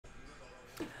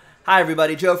Hi,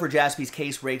 everybody. Joe for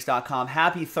JaspysCaseBreaks.com.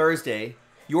 Happy Thursday.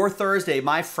 Your Thursday,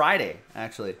 my Friday,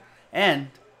 actually. And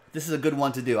this is a good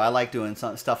one to do. I like doing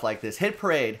stuff like this. Hit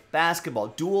Parade, Basketball,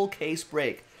 Dual Case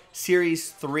Break, Series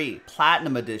 3,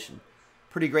 Platinum Edition.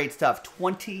 Pretty great stuff.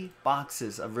 20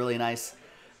 boxes of really nice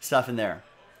stuff in there.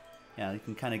 Yeah, you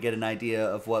can kind of get an idea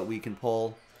of what we can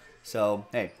pull. So,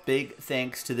 hey, big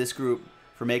thanks to this group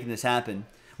for making this happen.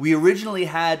 We originally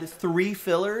had 3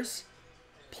 fillers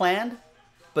planned,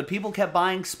 but people kept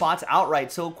buying spots outright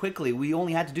so quickly, we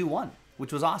only had to do 1,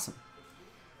 which was awesome.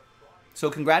 So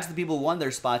congrats to the people who won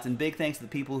their spots, and big thanks to the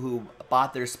people who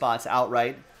bought their spots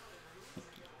outright.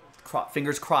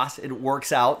 Fingers crossed it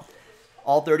works out.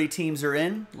 All 30 teams are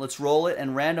in. Let's roll it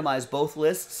and randomize both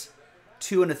lists.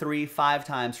 2 and a 3, 5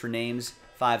 times for names,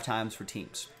 5 times for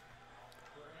teams.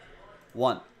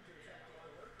 1,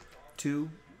 2,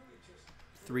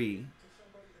 3,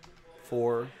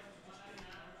 4,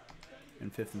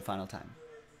 and 5th and final time.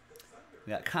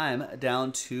 We got Kym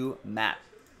down to Matt.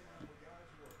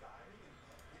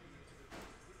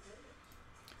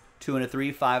 2 and a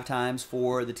 3, 5 times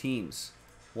for the teams.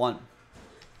 1,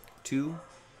 2,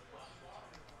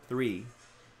 3,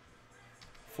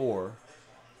 4,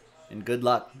 and good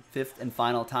luck. 5th and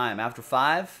final time. After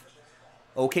 5,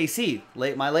 OKC.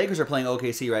 My Lakers are playing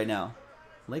OKC right now.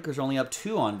 Lakers are only up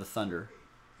 2 on the Thunder.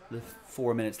 With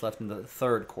 4 minutes left in the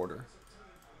 3rd quarter.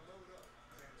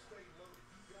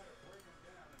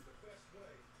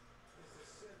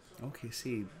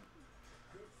 OKC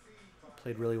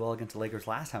played really well against the Lakers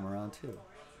last time around, too.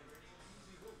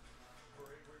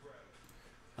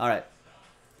 All right.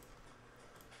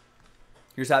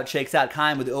 Here's how it shakes out.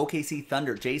 Kym with the OKC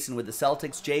Thunder. Jason with the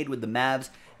Celtics. Jade with the Mavs.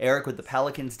 Eric with the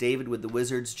Pelicans. David with the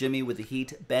Wizards. Jimmy with the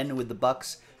Heat. Ben with the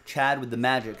Bucks. Chad with the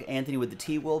Magic. Anthony with the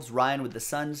T-Wolves. Ryan with the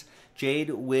Suns. Jade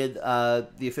with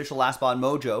the official last spot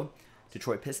Mojo.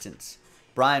 Detroit Pistons.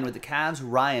 Brian with the Cavs.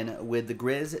 Ryan with the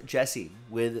Grizz. Jesse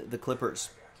with the Clippers.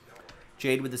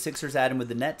 Jade with the Sixers. Adam with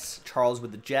the Nets. Charles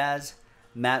with the Jazz.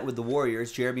 Matt with the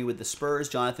Warriors. Jeremy with the Spurs.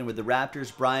 Jonathan with the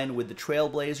Raptors. Brian with the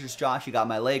Trailblazers. Josh, you got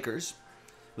my Lakers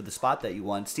with the spot that you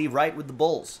won. Steve Wright with the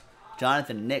Bulls.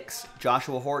 Jonathan, Knicks.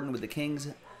 Joshua Horton with the Kings.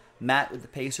 Matt with the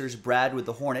Pacers. Brad with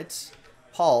the Hornets.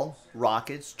 Paul,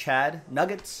 Rockets. Chad,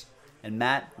 Nuggets. And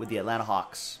Matt with the Atlanta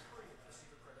Hawks.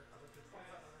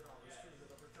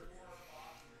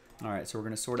 All right, so we're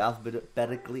going to sort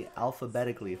alphabetically,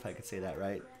 if I could say that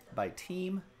right, by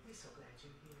team.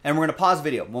 And we're going to pause the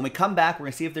video. When we come back, we're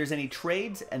going to see if there's any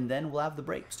trades, and then we'll have the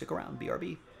break. Stick around,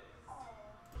 BRB.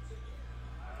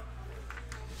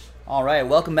 All right,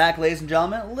 welcome back, ladies and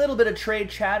gentlemen. A little bit of trade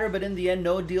chatter, but in the end,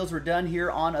 no deals were done here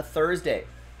on a Thursday.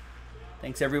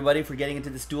 Thanks, everybody, for getting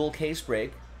into this dual case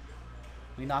break.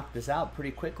 We knocked this out pretty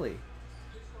quickly.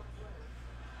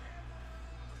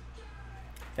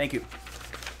 Thank you.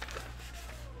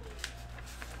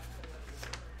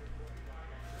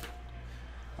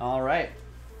 All right.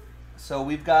 So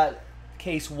we've got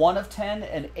case 1 of 10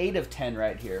 and 8 of 10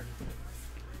 right here.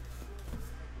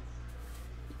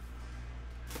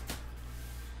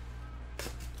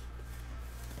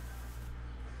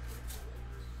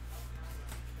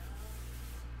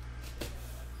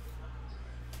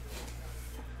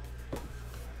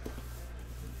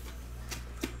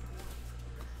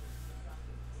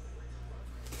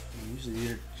 Usually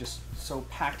these are just so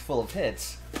packed full of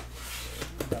hits.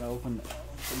 Gotta open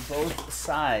from both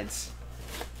sides.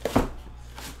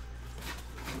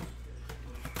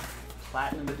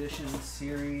 Platinum Edition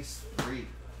Series 3.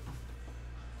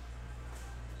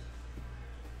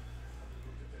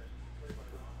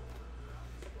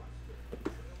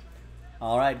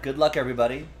 All right, good luck,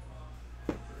 everybody.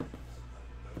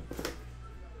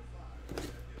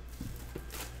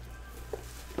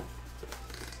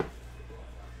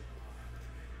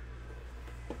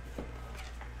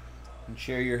 And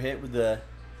share your hit with the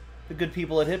good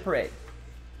people at Hit Parade.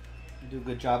 You do a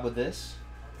good job with this.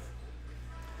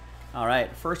 All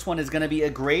right, first one is going to be a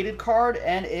graded card,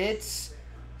 and it's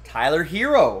Tyler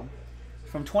Hero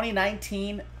from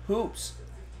 2019 Hoops.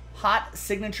 Hot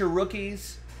Signature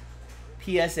Rookies,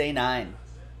 PSA 9.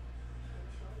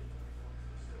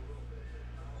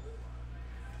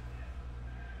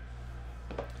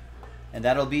 And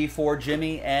that'll be for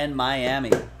Jimmy and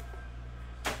Miami.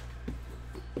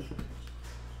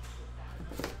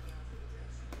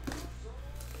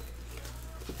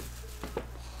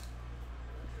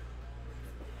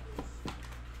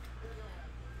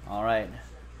 All right.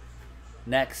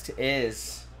 Next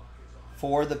is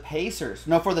for the Pacers.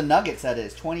 No, for the Nuggets, that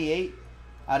is. 28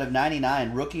 out of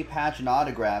 99. Rookie patch and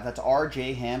autograph. That's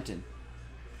R.J. Hampton.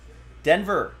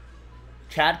 Denver.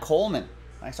 Chad Coleman.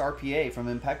 Nice RPA from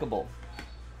Impeccable.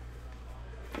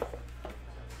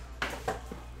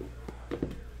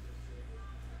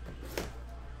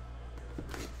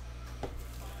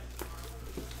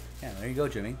 you go,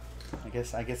 Jimmy. I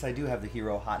guess I do have the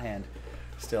hero hot hand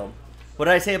still. What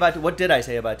did I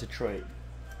say about Detroit?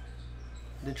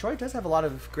 Detroit does have a lot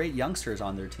of great youngsters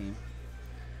on their team.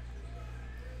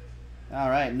 All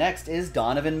right, next is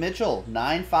Donovan Mitchell,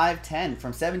 9'5",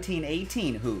 from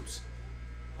 17-18 hoops.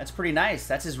 That's pretty nice.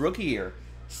 That's his rookie year.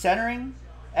 Centering,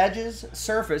 edges,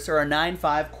 surface are a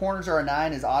 9'5", corners are a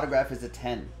 9, his autograph is a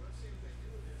 10.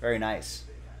 Very nice.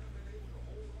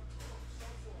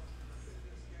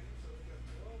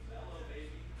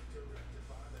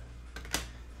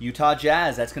 Utah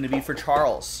Jazz, that's going to be for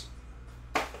Charles.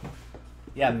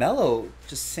 Yeah, Melo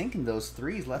just sinking those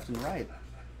threes left and right.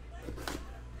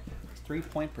 His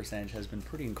 3-point percentage has been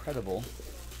pretty incredible.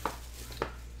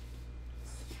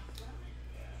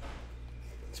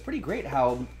 It's pretty great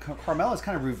how Carmelo's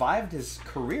kind of revived his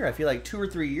career. I feel like 2 or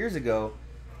 3 years ago,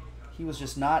 he was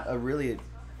just not really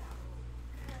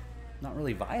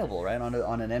viable, right,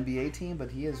 on an NBA team, but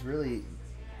he has really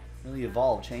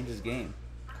evolved, changed his game.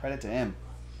 Credit to him.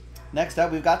 Next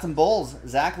up, we've got some Bulls.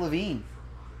 Zach LaVine,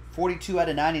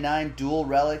 42/99, dual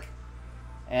relic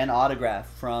and autograph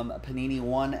from Panini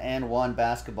 1&1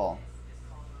 basketball.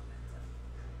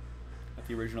 Got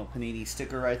the original Panini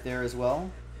sticker right there as well.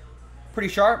 Pretty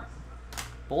sharp.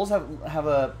 Bulls have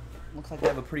a looks like they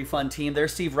have a pretty fun team.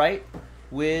 There's Steve Wright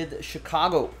with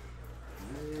Chicago.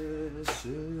 This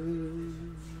is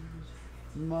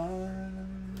my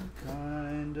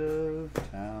kind of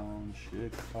town,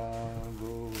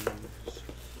 Chicago.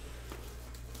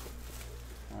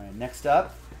 All right, next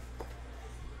up.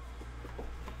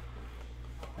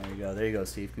 There you go,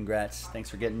 Steve. Congrats. Thanks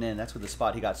for getting in. That's with the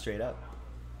spot he got straight up.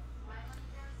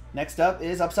 Next up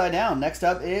is upside down. Next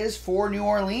up is for New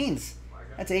Orleans.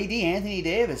 That's AD, Anthony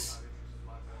Davis.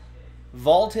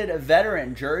 Vaulted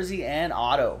veteran jersey and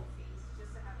auto.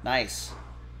 Nice.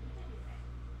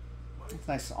 That's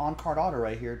nice on-card auto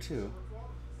right here, too.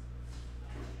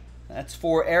 That's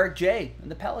for Eric J.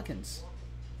 and the Pelicans.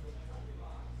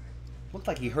 Looked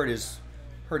like he hurt his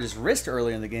wrist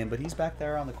earlier in the game, but he's back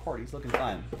there on the court. He's looking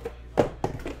fine.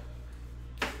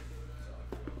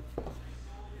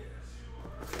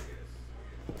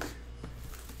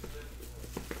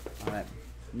 All right,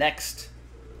 next.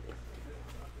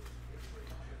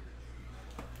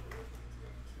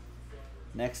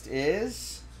 Next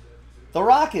is the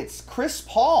Rockets, Chris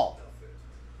Paul.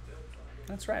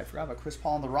 That's right, I forgot about Chris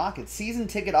Paul and the Rockets. Season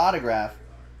ticket autograph,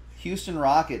 Houston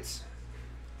Rockets.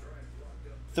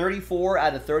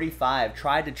 34/35.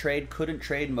 Tried to trade, couldn't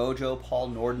trade Mojo, Paul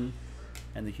Norton,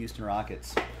 and the Houston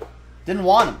Rockets. Didn't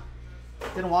want him.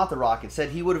 Didn't want the Rockets. Said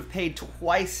he would have paid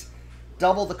twice,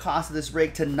 double the cost of this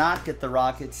break to not get the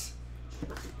Rockets.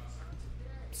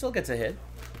 Still gets a hit.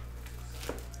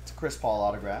 It's a Chris Paul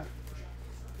autograph.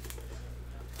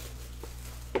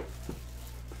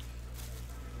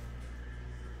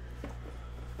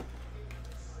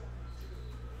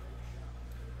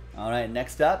 All right,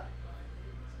 next up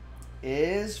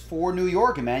is for New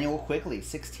York, Emmanuel Quickley,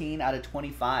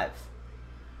 16/25.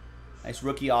 Nice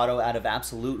rookie auto out of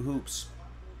Absolute Hoops.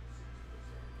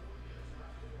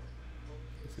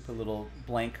 Let's put a little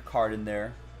blank card in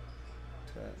there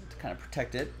to kind of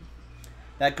protect it.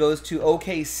 That goes to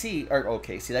OKC,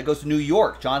 that goes to New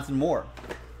York, Jonathan Moore.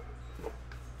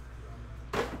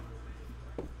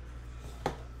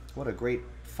 What a great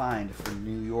find for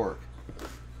New York.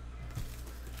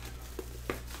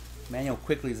 Emmanuel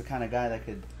Quickley is the kind of guy that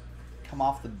could come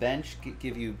off the bench,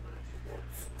 give you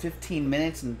 15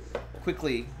 minutes and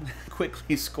quickly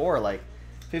score like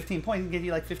 15 points and give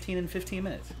you like 15 in 15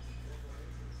 minutes.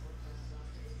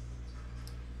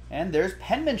 And there's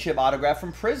penmanship autograph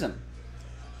from Prism.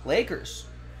 Lakers.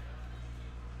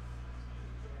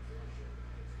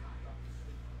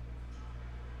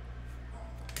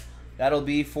 That'll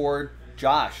be for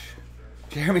Josh.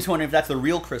 Jeremy's wondering if that's the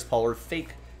real Chris Paul or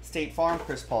fake State Farm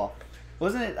Chris Paul.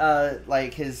 Wasn't it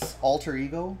like his alter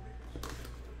ego? I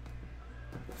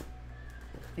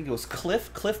think it was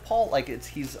Cliff Paul. Like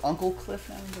he's Uncle Cliff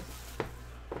now.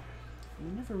 But we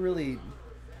never really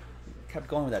kept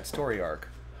going with that story arc.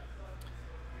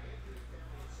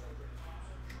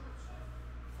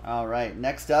 All right,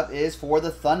 next up is for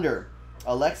the Thunder.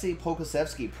 Alexei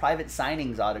Pokusevski, private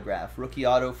signings autograph. Rookie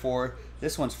auto for,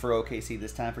 this one's for OKC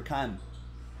this time for Kime.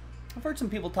 I've heard some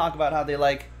people talk about how they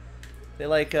like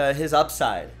his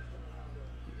upside.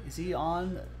 Is he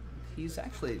on? He's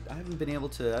actually,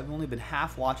 I've only been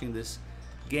half watching this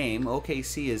game.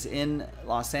 OKC is in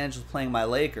Los Angeles playing my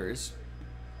Lakers.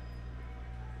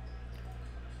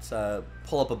 Let's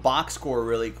pull up a box score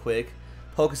really quick.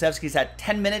 Pokusevski's had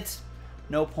 10 minutes,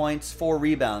 no points, 4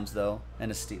 rebounds though,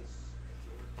 and a steal.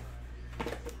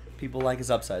 People like his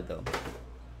upside though.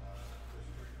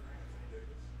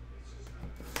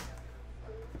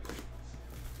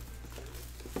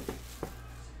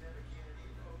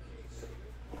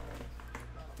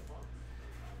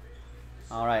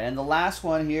 All right, and the last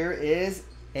one here is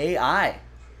AI.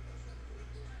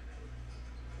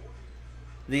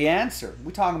 The answer.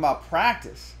 We're talking about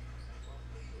practice.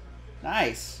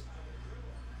 Nice.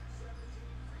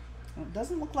 Well, it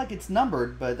doesn't look like it's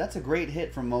numbered, but that's a great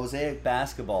hit from Mosaic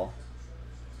Basketball.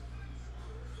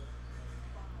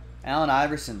 Allen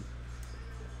Iverson.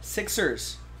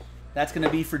 Sixers. That's going to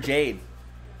be for Jade.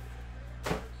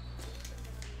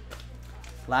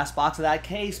 Last box of that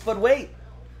case, but wait,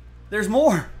 there's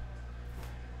more.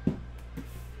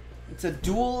 It's a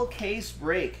dual case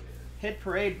break. Hit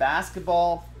Parade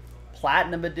Basketball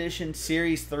Platinum Edition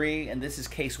Series 3, and this is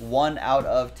case 1 out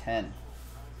of 10.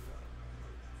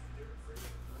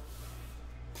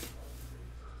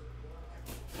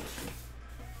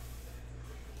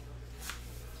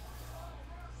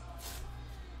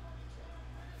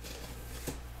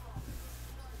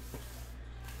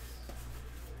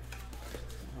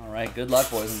 All right, good luck,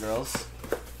 boys and girls.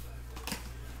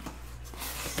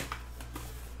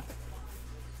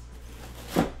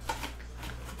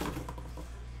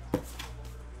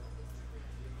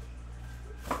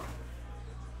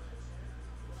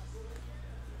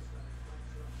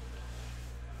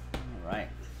 All right.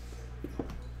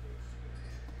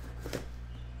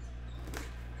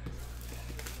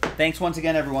 Thanks once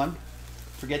again, everyone,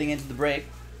 for getting into the break.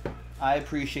 I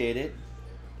appreciate it.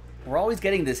 We're always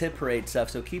getting this Hit Parade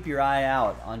stuff, so keep your eye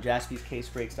out on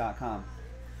jaspyscasebreaks.com.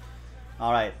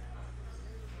 All right.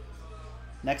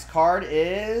 Next card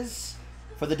is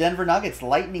for the Denver Nuggets,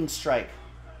 Lightning Strike.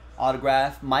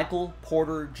 Autograph, Michael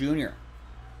Porter Jr.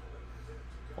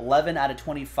 11 out of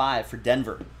 25 for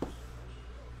Denver.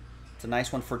 It's a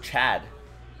nice one for Chad.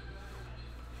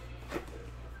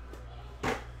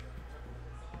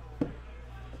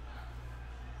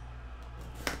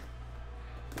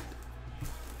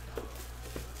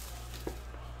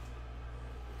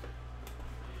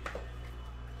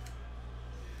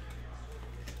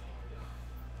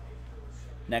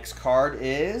 Next card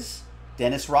is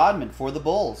Dennis Rodman for the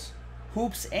Bulls.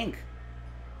 Hoops Inc.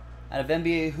 Out of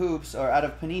NBA Hoops, or out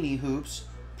of Panini Hoops,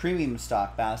 Premium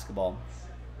Stock Basketball.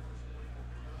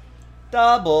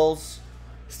 Doubles.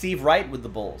 Steve Wright with the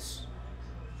Bulls.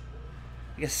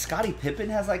 I guess Scottie Pippen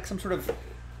has like some sort of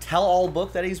tell-all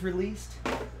book that he's released.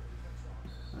 I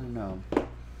don't know.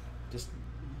 Just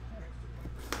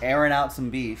airing out some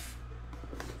beef.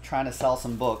 Trying to sell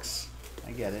some books.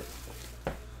 I get it.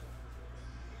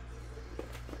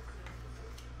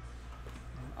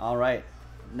 All right,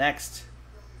 next,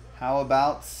 how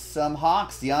about some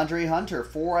Hawks? DeAndre Hunter,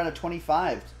 4 out of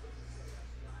 25.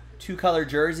 Two-color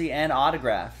jersey and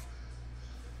autograph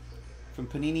from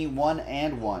Panini 1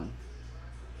 and 1.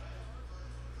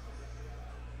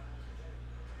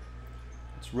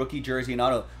 It's rookie jersey and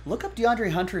auto. Look up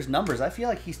DeAndre Hunter's numbers. I feel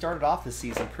like he started off this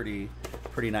season pretty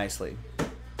nicely.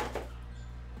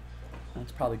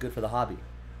 That's probably good for the hobby.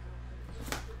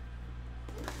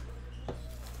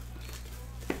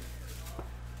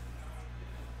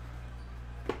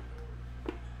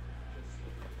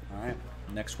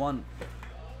 Next one.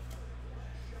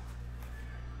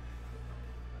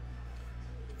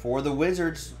 For the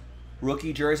Wizards,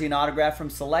 rookie jersey and autograph from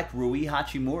Select, Rui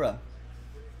Hachimura.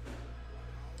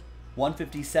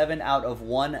 157 out of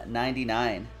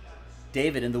 199.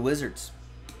 David in the Wizards.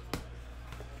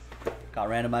 Got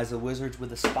randomized the Wizards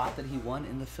with a spot that he won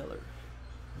in the filler.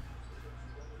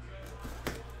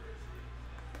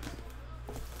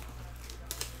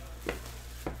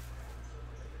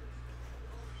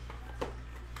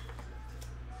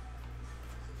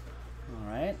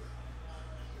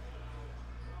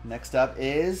 Next up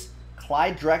is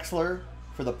Clyde Drexler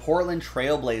for the Portland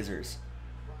Trail Blazers.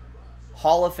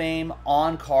 Hall of Fame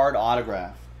on-card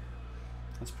autograph.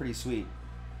 That's pretty sweet.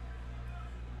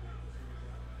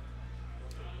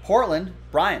 Portland,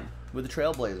 Brian with the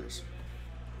Trail Blazers.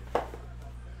 All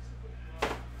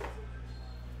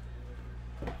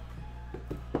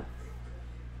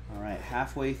right,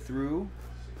 halfway through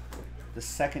the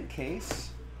second case.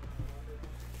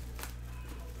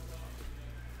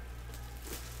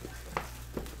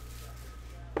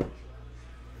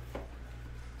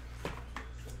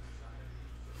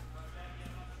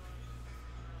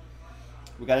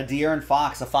 We got a De'Aaron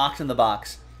Fox, a Fox in the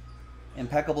box.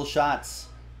 Impeccable shots,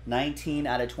 19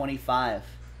 out of 25.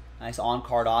 Nice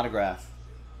on-card autograph.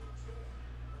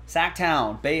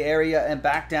 Sacktown, Bay Area and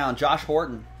back down, Josh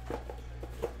Horton.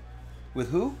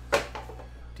 With who?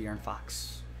 De'Aaron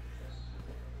Fox.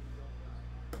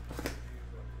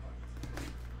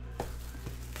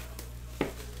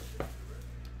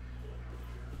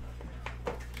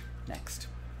 Next.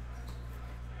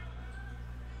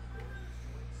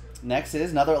 Next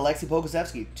is another Alexei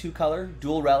Pokusevski, two-color,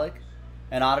 dual relic,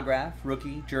 an autograph,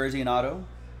 rookie, jersey, and auto.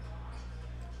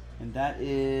 And that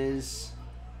is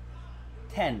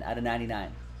 10 out of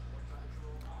 99.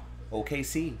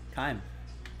 OKC, time.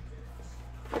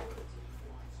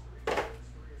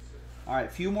 All right, a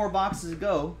few more boxes to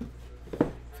go.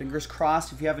 Fingers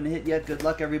crossed if you haven't hit yet. Good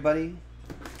luck, everybody.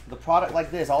 The product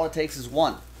like this, all it takes is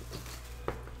one.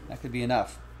 That could be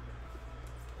enough.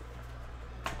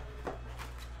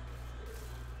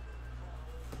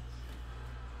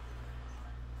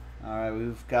 All right,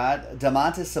 we've got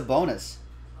Domantas Sabonis.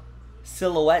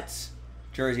 Silhouettes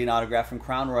jersey and autograph from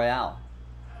Crown Royale.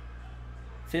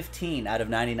 15 out of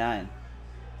 99.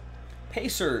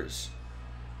 Pacers.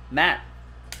 Matt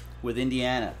with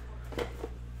Indiana.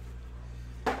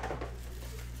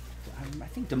 I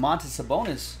think Domantas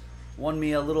Sabonis won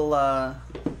me a little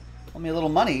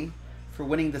money for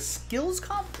winning the skills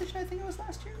competition. I think it was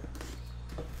last year,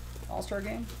 All-Star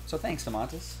game. So thanks,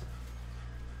 Domantas.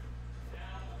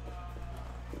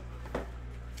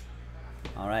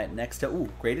 All right, next up,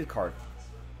 graded card.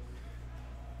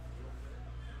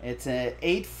 It's an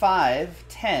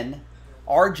 8/5/10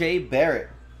 R.J. Barrett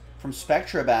from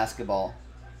Spectra Basketball.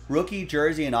 Rookie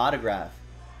jersey and autograph.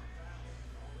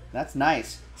 That's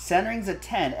nice. Centering's a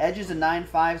 10, edges a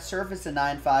 9/5, surface a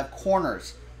 9/5,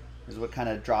 corners is what kind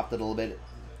of dropped it a little bit.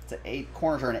 It's an 8,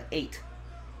 corners are an 8.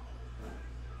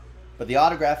 But the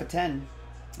autograph at 10,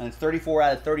 and it's 34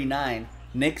 out of 39.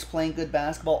 Knicks playing good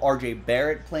basketball, R.J.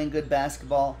 Barrett playing good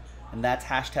basketball, and that's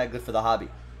hashtag good for the hobby.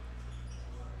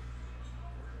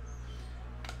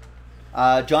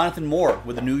 Jonathan Moore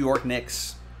with the New York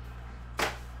Knicks.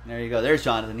 There you go. There's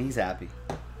Jonathan. He's happy.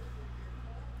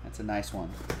 That's a nice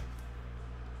one.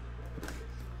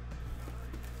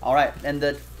 All right, and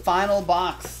the final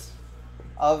box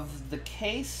of the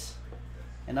case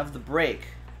and of the break.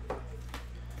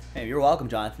 Hey, you're welcome,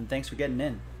 Jonathan. Thanks for getting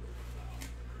in.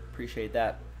 Appreciate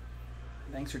that.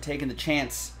 Thanks for taking the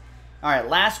chance. All right,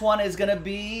 last one is gonna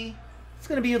be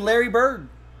Larry Bird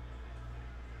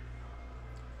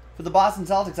for the Boston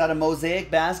Celtics out of Mosaic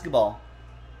Basketball.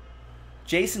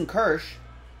 Jason Kirsch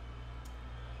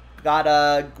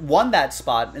won that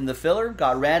spot in the filler,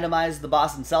 got randomized to the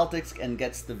Boston Celtics, and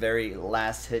gets the very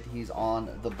last hit. He's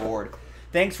on the board.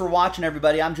 Thanks for watching,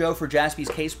 everybody. I'm Joe for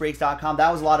JaspysCaseBreaks.com.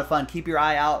 That was a lot of fun. Keep your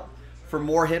eye out for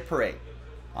more Hit Parade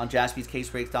on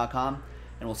JaspysCaseBreaks.com,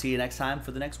 and we'll see you next time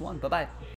for the next one. Bye-bye.